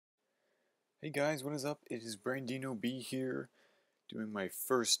Hey guys, what is up? It is Brandino B here, doing my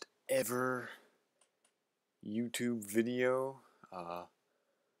first ever YouTube video.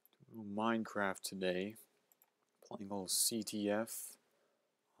 Minecraft today, playing a little CTF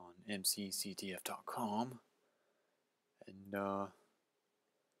on mcctf.com, and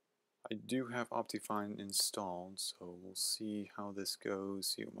I do have Optifine installed, so we'll see how this goes,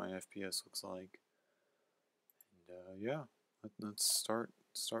 see what my FPS looks like, and yeah, let's start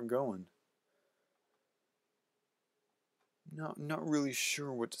going. Not really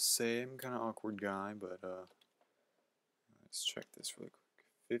sure what to say. I'm kind of awkward guy, but let's check this really quick.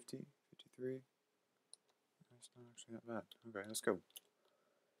 50, 53. That's not actually that bad. Okay, let's go.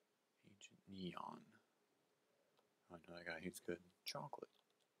 Ancient Neon. Oh, no, that guy, he's good. Chocolate.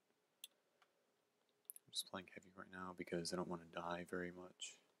 I'm just playing heavy right now because I don't want to die very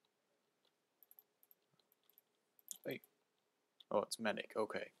much. Hey. Oh, it's medic.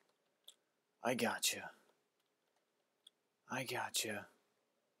 Okay. I gotcha.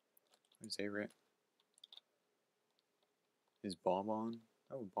 Where's A-Rat? Is Bob on?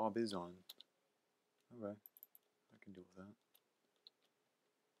 Oh, Bob is on. Okay. I can deal with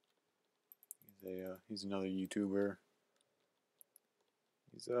that. He's another YouTuber.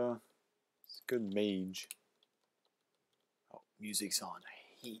 He's a good mage. Oh, music's on. I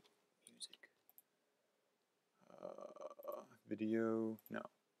hate music. Video, no.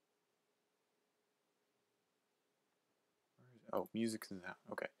 Oh, music's in that.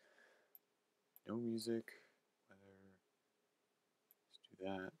 Okay. No music. Weather. Let's do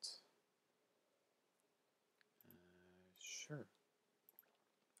that. Sure.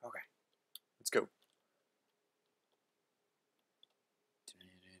 Okay. Let's go.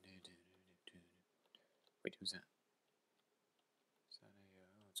 Wait, who's that? Is that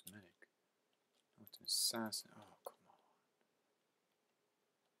oh, it's a medic. Oh, it's an assassin. Oh, come on.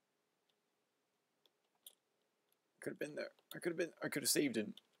 I could have been there. I could have saved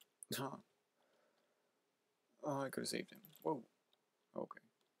him. Oh, I could have saved him. Whoa. Okay.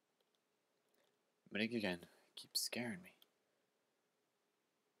 Medic again. Keeps scaring me.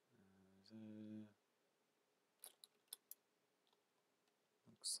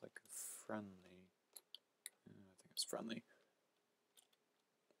 Looks like a friendly. I think it's friendly.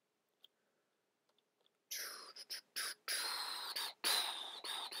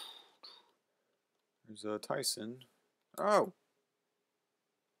 There's Tyson. Oh!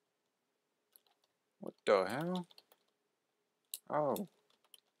 What the hell? Oh.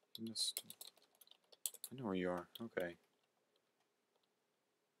 Missed. I know where you are. Okay.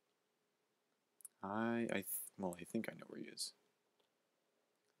 Well, I think I know where he is.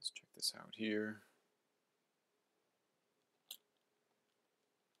 Let's check this out here.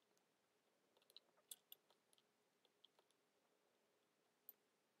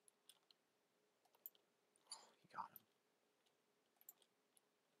 Oh, he got him.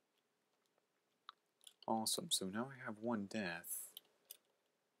 Awesome. So now I have one death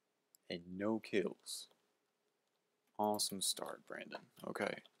and no kills. Awesome start, Brandon.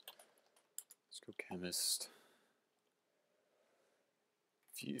 Okay. Let's go chemist.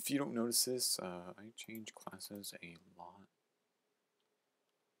 If you don't notice this, I change classes a lot.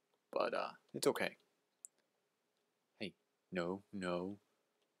 But it's okay. Hey, no.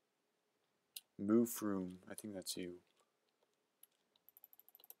 Move room. I think that's you.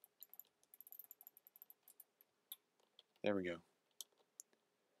 There we go.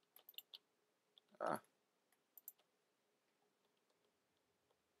 Ah.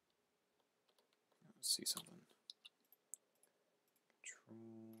 Let's see something.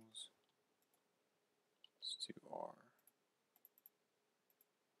 Controls. Let's do R.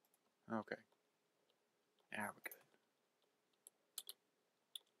 Okay. Now we're good.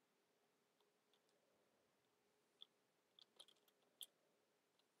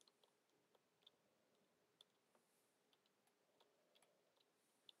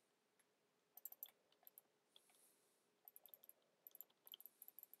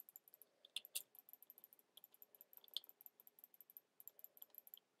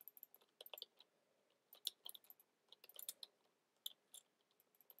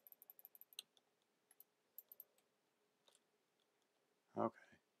 Okay.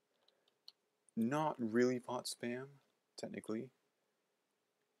 Not really pot spam, technically.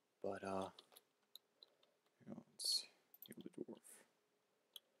 But, let's heal the dwarf.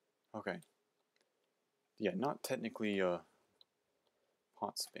 Okay. Yeah, not technically,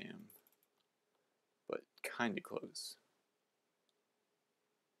 pot spam, but kinda close.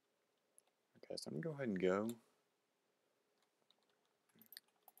 Okay, so I'm gonna go ahead and go.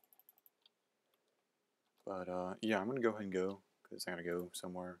 But, yeah, I'm gonna go ahead and go, because I gotta go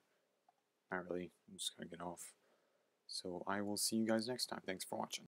somewhere. Not really. I'm just gonna get off. So I will see you guys next time. Thanks for watching.